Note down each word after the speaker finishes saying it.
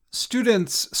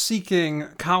Students seeking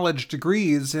college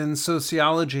degrees in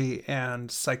sociology and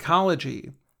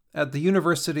psychology at the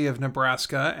University of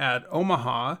Nebraska at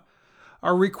Omaha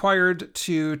are required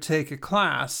to take a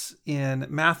class in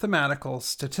mathematical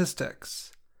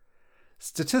statistics.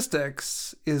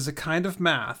 Statistics is a kind of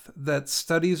math that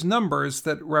studies numbers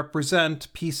that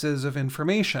represent pieces of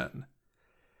information.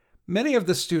 Many of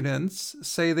the students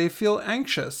say they feel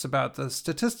anxious about the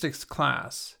statistics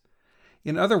class.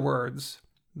 In other words,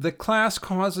 the class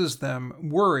causes them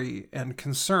worry and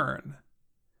concern.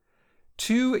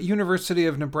 Two University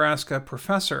of Nebraska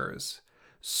professors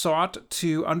sought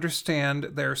to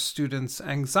understand their students'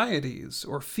 anxieties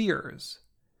or fears.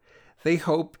 They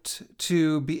hoped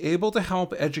to be able to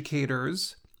help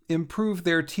educators improve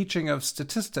their teaching of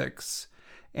statistics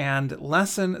and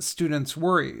lessen students'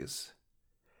 worries.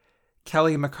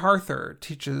 Kelly MacArthur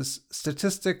teaches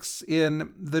statistics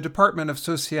in the Department of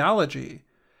Sociology,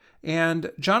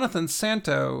 and Jonathan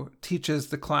Santo teaches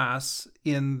the class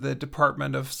in the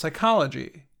Department of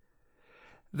Psychology.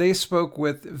 They spoke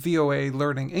with VOA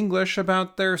Learning English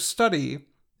about their study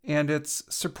and its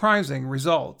surprising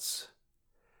results.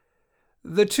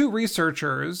 The two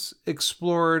researchers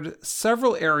explored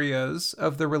several areas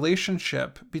of the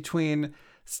relationship between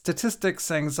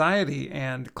statistics anxiety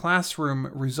and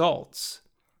classroom results.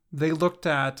 They looked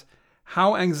at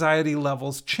how anxiety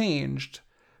levels changed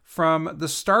from the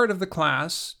start of the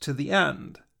class to the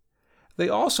end. They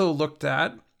also looked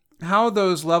at how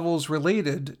those levels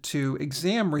related to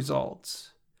exam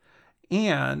results.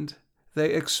 And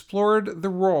they explored the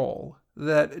role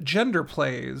that gender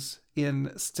plays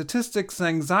in statistics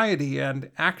anxiety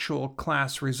and actual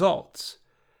class results.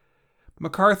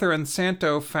 MacArthur and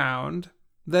Santo found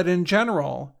that in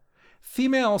general,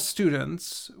 female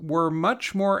students were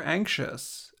much more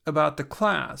anxious about the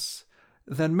class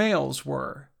than males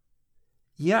were.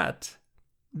 Yet,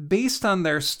 based on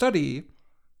their study,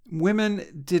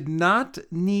 women did not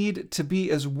need to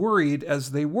be as worried as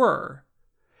they were.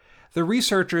 The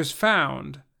researchers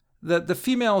found that the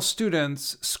female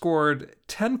students scored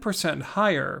 10%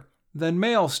 higher than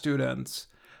male students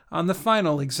on the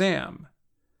final exam.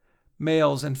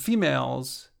 Males and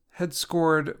females had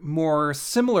scored more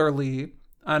similarly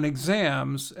on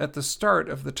exams at the start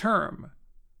of the term.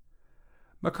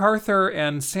 MacArthur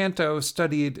and Santo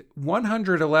studied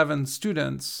 111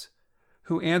 students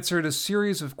who answered a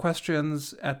series of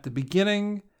questions at the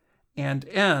beginning and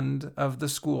end of the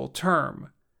school term.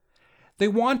 They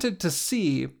wanted to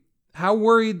see how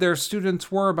worried their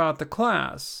students were about the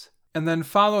class and then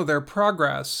follow their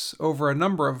progress over a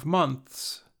number of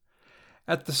months.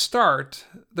 At the start,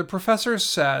 the professors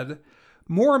said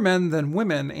more men than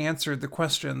women answered the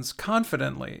questions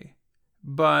confidently,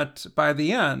 but by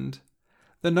the end,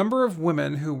 the number of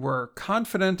women who were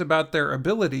confident about their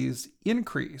abilities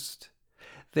increased.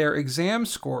 Their exam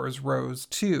scores rose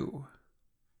too.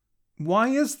 Why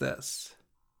is this?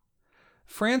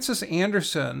 Frances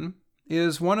Anderson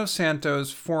is one of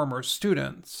Santo's former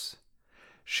students.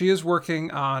 She is working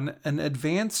on an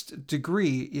advanced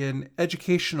degree in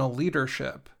educational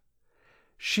leadership.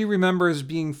 She remembers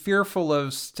being fearful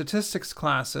of statistics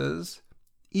classes,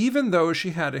 even though she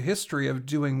had a history of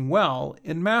doing well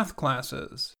in math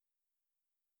classes.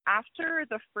 After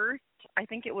the first, I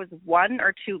think it was 1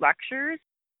 or 2 lectures,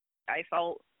 I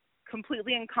felt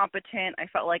completely incompetent. I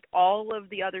felt like all of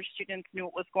the other students knew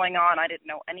what was going on. I didn't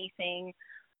know anything.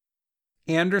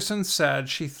 Anderson said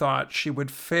she thought she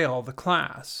would fail the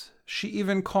class. She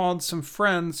even called some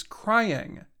friends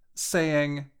crying,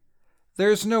 saying,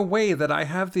 "There's no way that I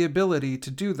have the ability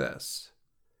to do this."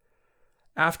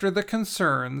 After the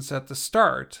concerns at the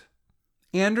start,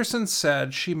 Anderson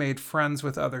said she made friends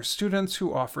with other students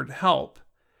who offered help.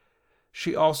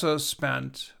 She also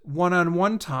spent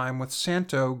one-on-one time with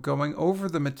Santo going over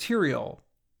the material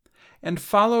and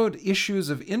followed issues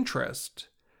of interest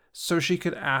so she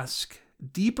could ask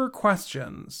deeper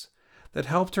questions that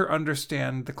helped her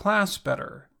understand the class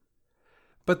better.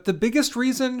 But the biggest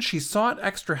reason she sought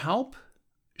extra help,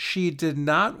 she did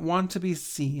not want to be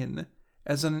seen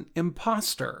as an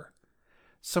imposter,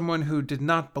 someone who did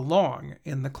not belong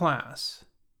in the class.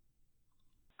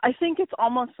 I think it's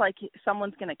almost like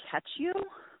someone's going to catch you,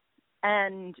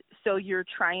 and so you're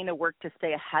trying to work to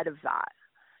stay ahead of that.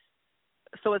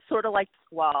 So it's sort of like,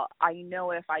 well, I know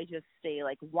if I just stay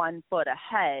like 1 foot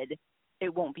ahead,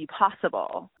 it won't be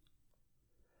possible.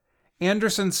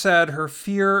 Anderson said her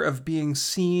fear of being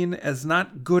seen as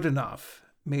not good enough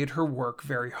made her work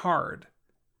very hard.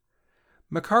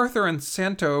 MacArthur and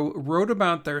Santo wrote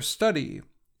about their study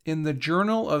in the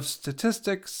Journal of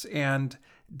Statistics and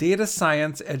Data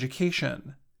Science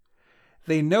Education.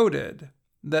 They noted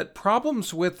that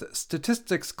problems with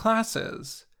statistics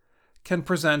classes can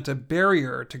present a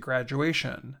barrier to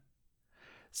graduation.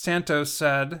 Santos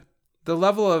said, "The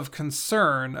level of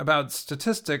concern about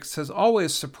statistics has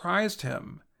always surprised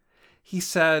him." He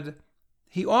said,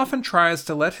 "He often tries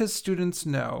to let his students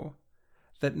know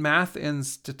that math in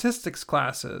statistics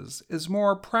classes is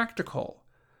more practical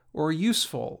or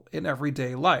useful in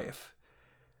everyday life.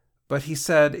 But he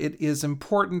said it is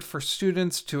important for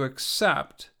students to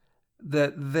accept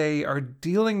that they are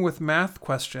dealing with math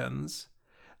questions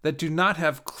that do not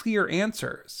have clear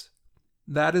answers.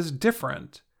 That is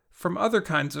different from other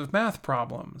kinds of math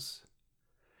problems."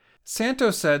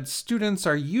 Santos said students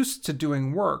are used to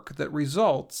doing work that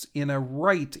results in a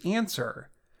right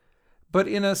answer, but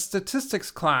in a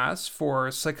statistics class for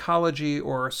psychology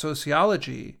or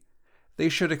sociology, they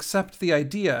should accept the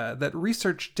idea that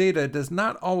research data does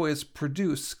not always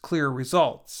produce clear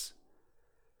results.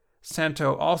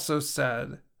 Santos also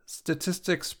said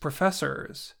statistics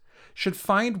professors should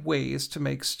find ways to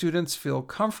make students feel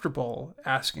comfortable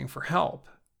asking for help.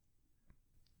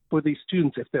 For these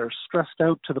students, if they're stressed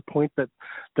out to the point that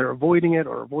they're avoiding it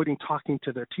or avoiding talking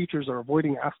to their teachers or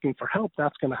avoiding asking for help,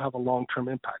 that's going to have a long-term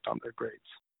impact on their grades.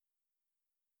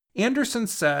 Anderson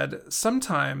said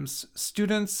sometimes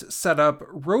students set up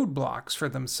roadblocks for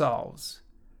themselves.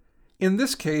 In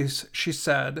this case, she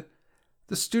said,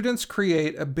 the students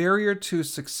create a barrier to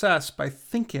success by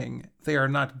thinking they are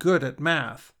not good at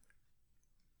math.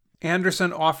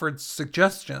 Anderson offered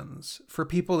suggestions for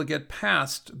people to get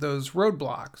past those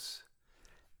roadblocks.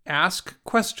 Ask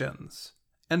questions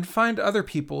and find other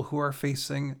people who are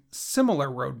facing similar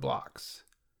roadblocks.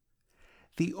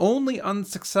 The only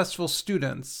unsuccessful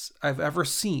students I've ever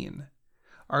seen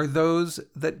are those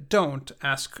that don't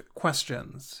ask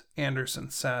questions, Anderson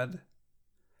said.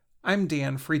 I'm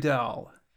Dan Friedel.